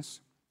Christmas,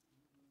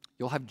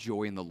 you'll have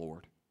joy in the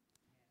Lord.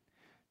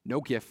 No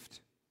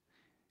gift,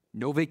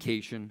 no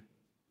vacation,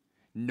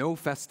 no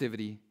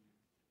festivity,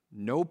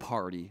 no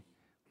party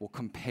will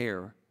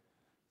compare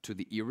to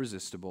the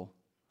irresistible,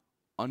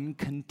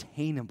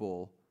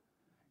 uncontainable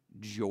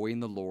joy in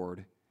the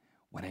Lord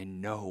when I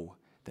know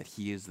that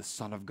he is the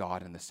Son of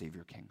God and the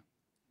Savior King.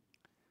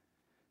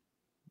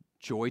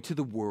 Joy to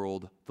the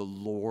world, the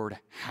Lord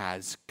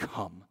has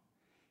come.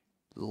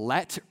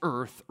 Let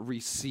earth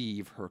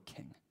receive her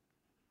King.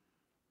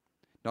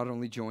 Not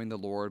only joy in the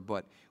Lord,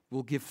 but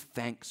we'll give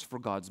thanks for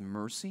God's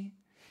mercy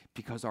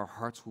because our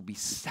hearts will be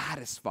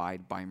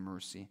satisfied by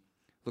mercy.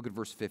 Look at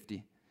verse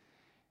 50.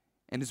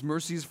 And his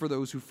mercy is for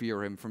those who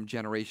fear him from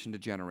generation to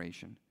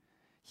generation.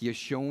 He has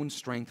shown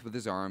strength with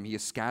his arm. He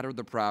has scattered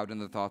the proud in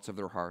the thoughts of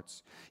their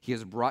hearts. He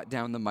has brought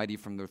down the mighty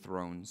from their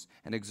thrones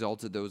and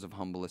exalted those of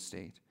humble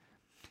estate.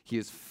 He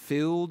has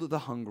filled the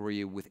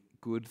hungry with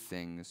good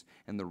things,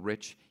 and the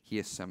rich he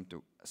has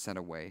sent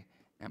away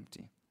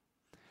empty.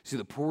 See,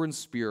 the poor in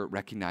spirit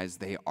recognize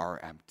they are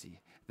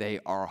empty. They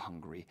are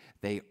hungry.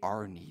 They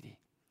are needy.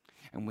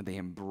 And when they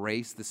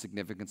embrace the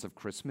significance of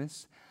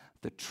Christmas,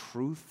 the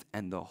truth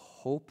and the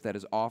hope that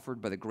is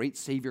offered by the great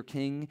Savior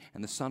King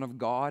and the Son of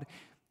God,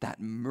 that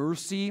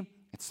mercy,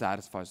 it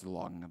satisfies the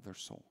longing of their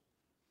soul.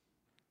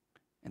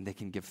 And they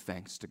can give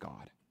thanks to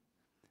God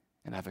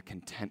and have a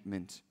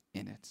contentment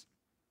in it.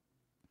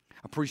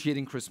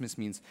 Appreciating Christmas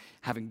means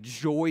having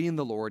joy in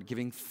the Lord,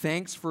 giving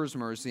thanks for his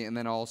mercy, and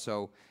then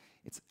also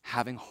it's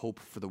having hope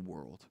for the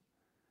world.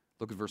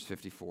 Look at verse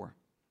 54.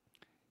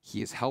 He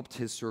has helped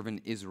his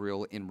servant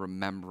Israel in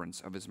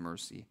remembrance of his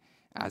mercy,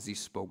 as he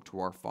spoke to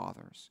our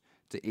fathers,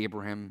 to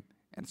Abraham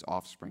and his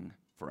offspring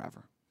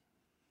forever.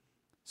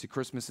 See,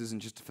 Christmas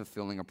isn't just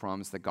fulfilling a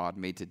promise that God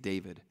made to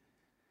David,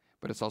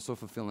 but it's also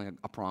fulfilling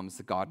a promise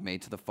that God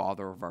made to the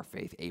father of our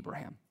faith,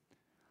 Abraham.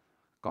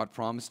 God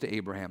promised to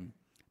Abraham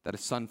that a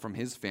son from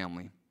his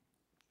family,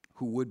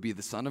 who would be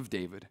the son of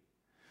David,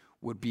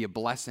 would be a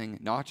blessing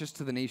not just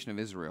to the nation of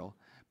Israel,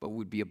 but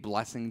would be a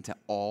blessing to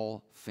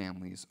all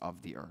families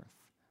of the earth.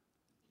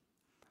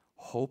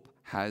 Hope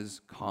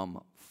has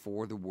come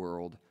for the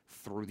world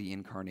through the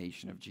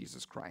incarnation of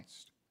Jesus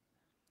Christ.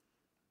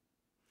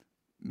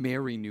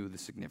 Mary knew the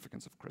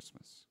significance of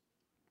Christmas.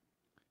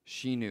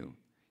 She knew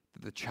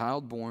that the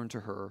child born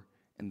to her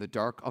in the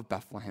dark of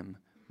Bethlehem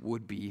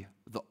would be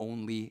the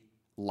only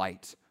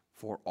light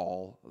for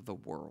all the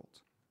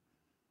world.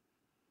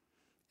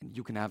 And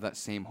you can have that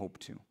same hope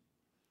too.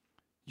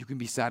 You can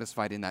be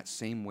satisfied in that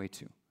same way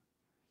too.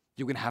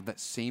 You can have that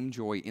same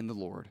joy in the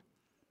Lord.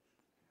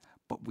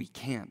 But we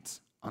can't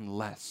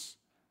unless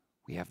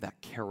we have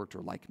that character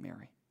like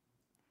Mary.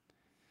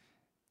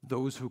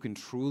 Those who can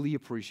truly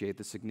appreciate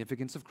the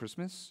significance of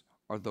Christmas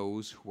are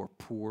those who are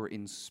poor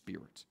in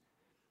spirit.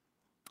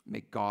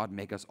 May God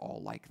make us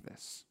all like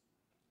this.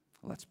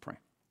 Let's pray.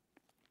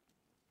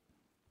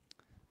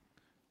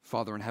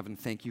 Father in heaven,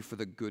 thank you for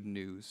the good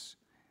news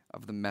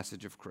of the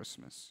message of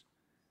Christmas.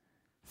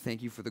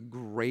 Thank you for the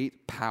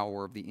great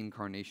power of the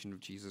incarnation of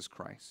Jesus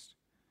Christ.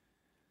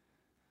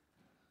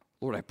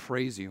 Lord, I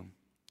praise you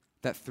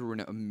that through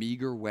a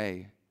meager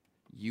way,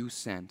 you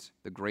sent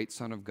the great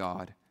Son of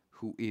God,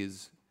 who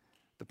is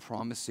the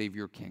promised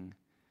Savior King,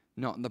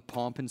 not in the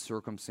pomp and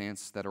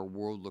circumstance that our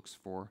world looks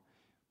for,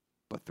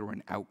 but through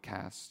an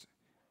outcast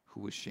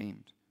who was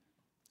shamed.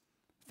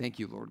 Thank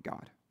you, Lord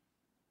God.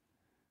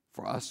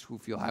 For us who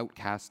feel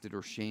outcasted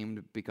or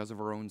shamed because of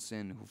our own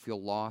sin, who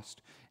feel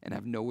lost and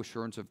have no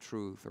assurance of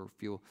truth, or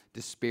feel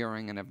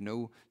despairing and have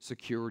no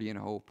security and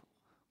hope,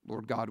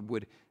 Lord God,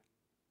 would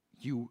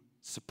you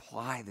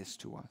supply this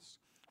to us?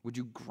 Would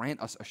you grant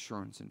us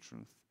assurance and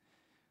truth?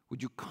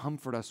 Would you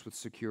comfort us with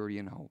security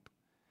and hope?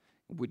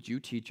 Would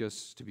you teach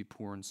us to be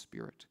poor in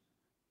spirit?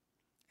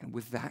 And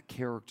with that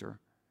character,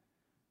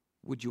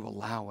 would you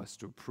allow us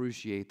to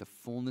appreciate the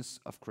fullness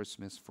of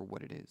Christmas for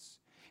what it is,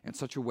 in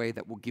such a way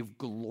that will give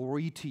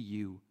glory to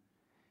you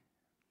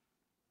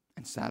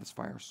and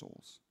satisfy our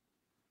souls.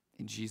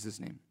 In Jesus'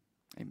 name,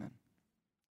 amen.